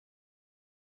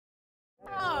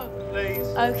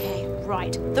Okay,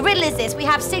 right. The riddle is this. We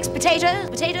have 6 potatoes,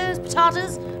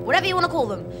 potatoes, whatever you want to call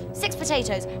them. 6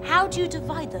 potatoes. How do you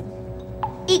divide them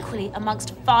equally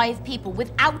amongst 5 people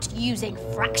without using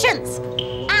fractions?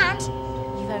 And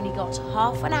you've only got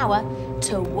half an hour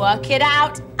to work it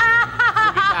out. We'll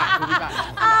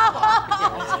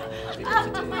be back.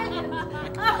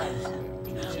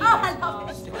 Oh, I love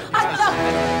it. I love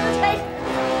it.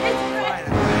 It's great.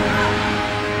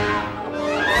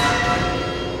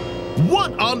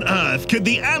 What on earth could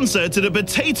the answer to the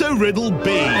potato riddle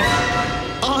be?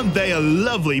 Aren't they a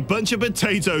lovely bunch of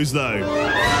potatoes, though?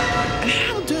 And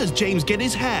how does James get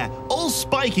his hair all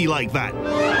spiky like that?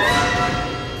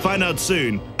 Find out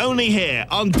soon, only here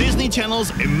on Disney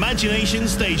Channel's Imagination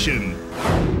Station.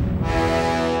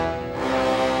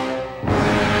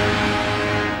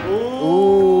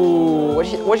 Ooh,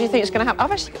 what do you think is going to happen?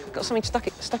 I've actually got something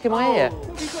stuck in my ear.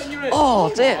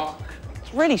 Oh dear.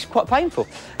 It's really quite painful.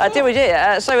 Dear, we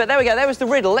did. So there we go. There was the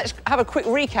riddle. Let's have a quick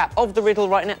recap of the riddle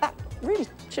right now. That really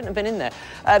shouldn't have been in there.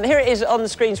 Here it is on the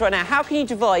screens right now. How can you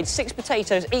divide 6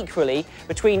 potatoes equally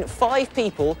between 5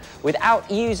 people without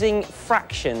using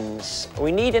fractions?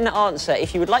 We need an answer.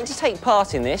 If you would like to take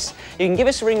part in this, you can give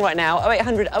us a ring right now.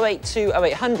 0800 082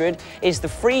 0800 is the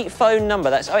free phone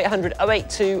number. That's 0800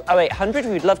 082 0800.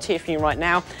 We would love to hear from you right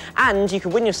now. And you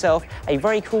can win yourself a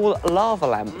very cool lava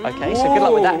lamp. OK, so good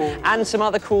luck with that. And some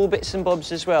other cool bits and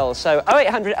bobs as well. So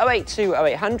 0800 082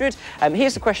 0800.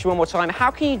 Here's the question one more time. How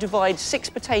can you divide 6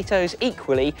 potatoes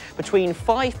equally between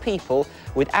 5 people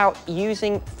without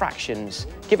using fractions?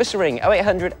 Give us a ring,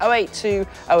 0800 082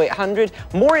 0800.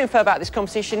 More info about this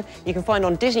competition you can find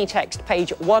on Disney Text,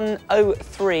 page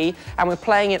 103, and we're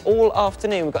playing it all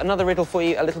afternoon. We've got another riddle for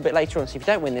you a little bit later on, so if you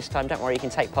don't win this time, don't worry, you can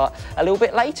take part a little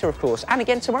bit later, of course. And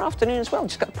again tomorrow afternoon as well.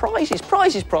 Just got prizes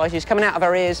coming out of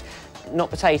our ears, not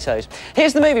potatoes.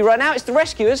 Here's the movie right now. It's The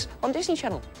Rescuers on Disney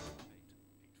Channel.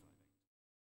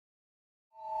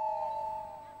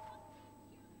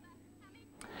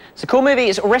 It's a cool movie.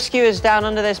 It's Rescuers Down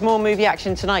Under. There's more movie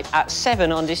action tonight at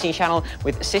 7 on Disney Channel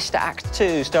with c.Oct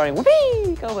 2 starring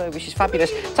Whoopi Goldberg, which is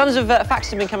fabulous. Tons of facts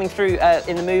have been coming through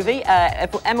in the movie.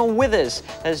 Emma Withers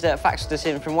has faxed us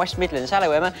in from West Midlands.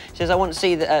 Hello, Emma. She says, I want to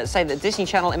say that Disney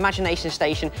Channel Imagination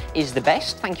Station is the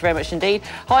best. Thank you very much indeed.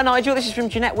 Hi, Nigel. This is from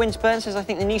Jeanette Winsburn. Says, I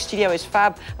think the new studio is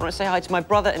fab. I want to say hi to my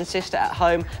brother and sister at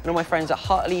home and all my friends at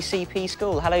Hartley CP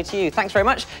School. Hello to you. Thanks very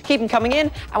much. Keep them coming in,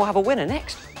 and we'll have a winner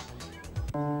next.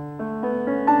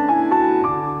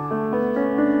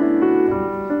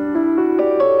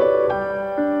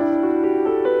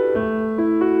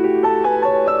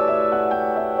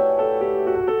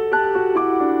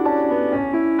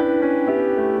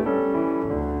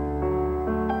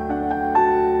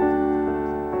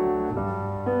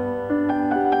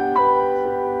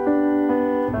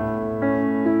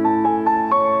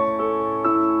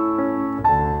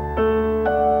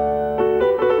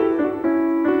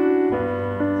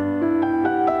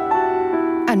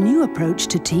 A new approach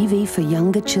to TV for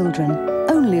younger children,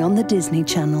 only on the Disney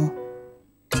Channel.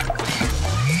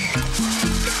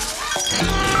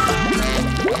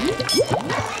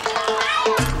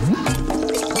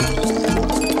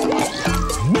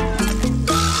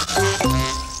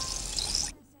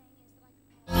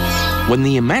 When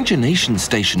the Imagination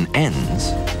Station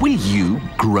ends, will you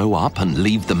grow up and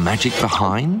leave the magic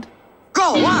behind?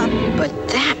 Grow up? But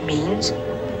that means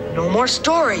no more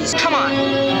stories. Come on.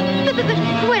 But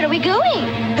where are we going?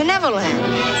 Benevolent.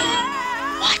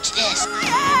 Watch this.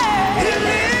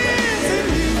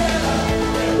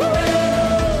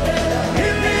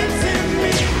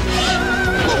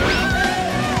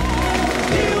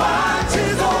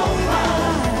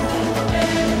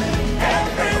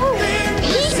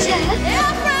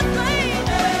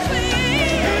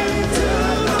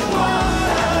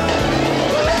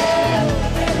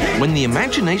 When the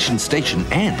Imagination Station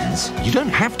ends, you don't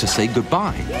have to say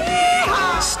goodbye.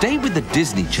 Stay with the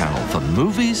Disney Channel for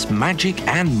movies, magic,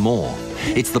 and more.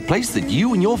 It's the place that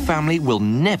you and your family will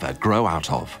never grow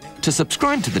out of. To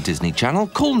subscribe to the Disney Channel,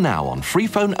 call now on free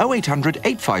phone 0800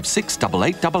 856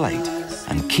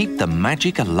 8888 and keep the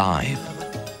magic alive.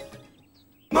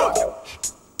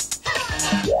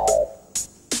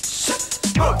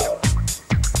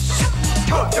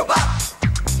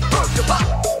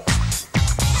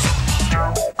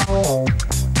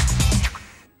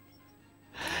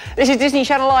 This is Disney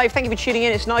Channel Live. Thank you for tuning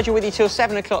in. It's Nigel with you till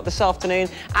 7 o'clock this afternoon.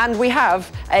 And we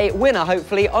have a winner,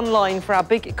 hopefully, online for our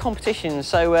big competition.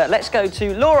 So let's go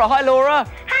to Laura. Hi, Laura.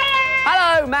 Hiya.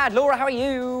 Hello, Mad Laura. How are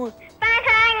you? Fine,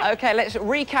 thanks. OK, let's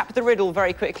recap the riddle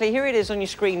very quickly. Here it is on your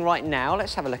screen right now.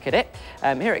 Let's have a look at it.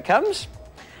 Here it comes.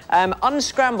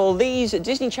 Unscramble these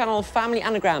Disney Channel family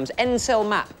anagrams. Encel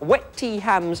map, wet tea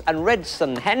hams and red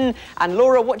sun hen. And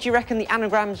Laura, what do you reckon the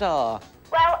anagrams are?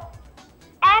 Well,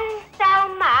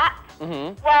 Encel map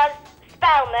was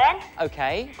Spellman.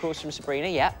 OK, of course, from Sabrina,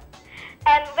 yeah.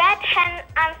 Red hen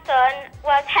and sun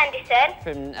was Henderson.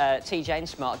 From TJ and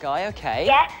Smart Guy, OK.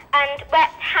 Yeah, and wet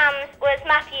hams was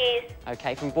Matthews.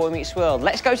 OK, from Boy Meets World.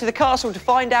 Let's go to the castle to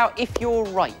find out if you're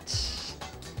right.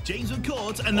 James were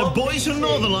caught, and the boys from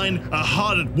Northernline are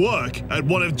hard at work at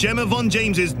one of Jemma Von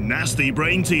James's nasty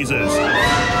brain teasers.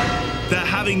 They're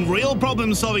having real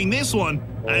problems solving this one,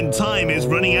 and time is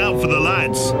running out for the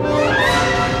lads.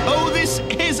 Oh, this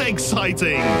is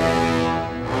exciting!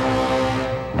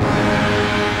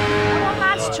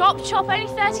 Chop, chop, only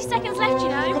 30 seconds left, you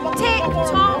know. Come on, tick,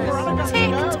 tock,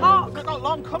 tick, tock. Not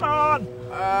long, come on.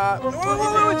 And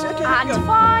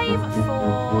 5,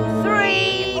 4,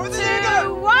 3, 2,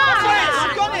 1.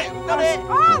 I've got it.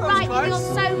 Oh, right, you're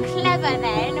so clever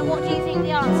then. And what do you think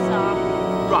the answers are?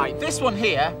 Right, this one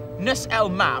here, Nus El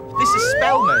Map. This is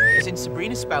Spellman, as in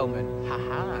Sabrina Spellman.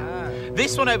 Haha.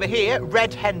 This one over here,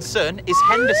 Red Hen Sun, is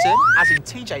Henderson, as in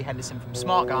TJ Henderson from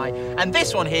Smart Guy. And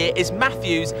this one here is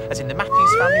Matthews, as in the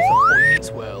Matthews family from Boy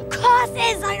Meets World.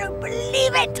 Curses, I don't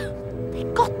believe it. They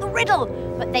got the riddle,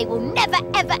 but they will never,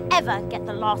 ever, ever get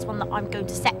the last one that I'm going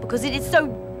to set because it is so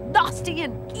nasty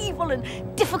and evil and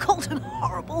difficult and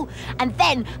horrible. And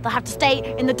then they'll have to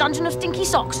stay in the Dungeon of Stinky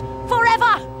Socks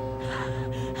forever.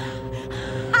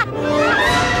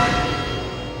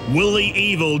 Will the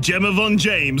evil Jemma Von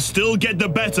James still get the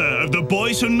better of the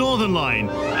boys from Northernline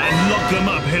and lock them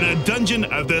up in a dungeon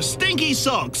of the Stinky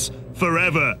Socks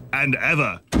forever and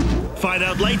ever? Find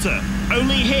out later,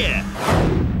 only here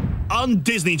on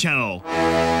Disney Channel.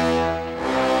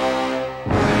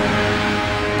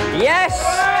 Yes!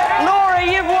 Laura,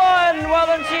 you've won! Well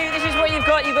done to you. This is what you've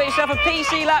got. You've got yourself a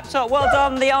PC laptop. Well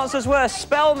done. The answers were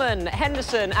Spellman,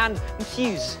 Henderson and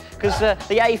Matthews, because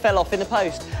the A fell off in the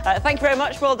post. Thank you very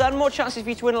much. Well done. More chances for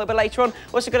you to win a little bit later on.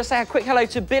 Also got to say a quick hello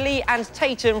to Billy and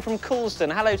Tatum from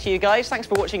Coulston. Hello to you guys. Thanks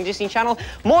for watching Disney Channel.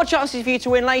 More chances for you to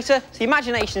win later. It's the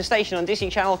Imagination Station on Disney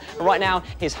Channel. And right now,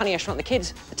 here's Honey, I Shrunk the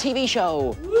Kids, the TV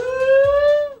show. Woo!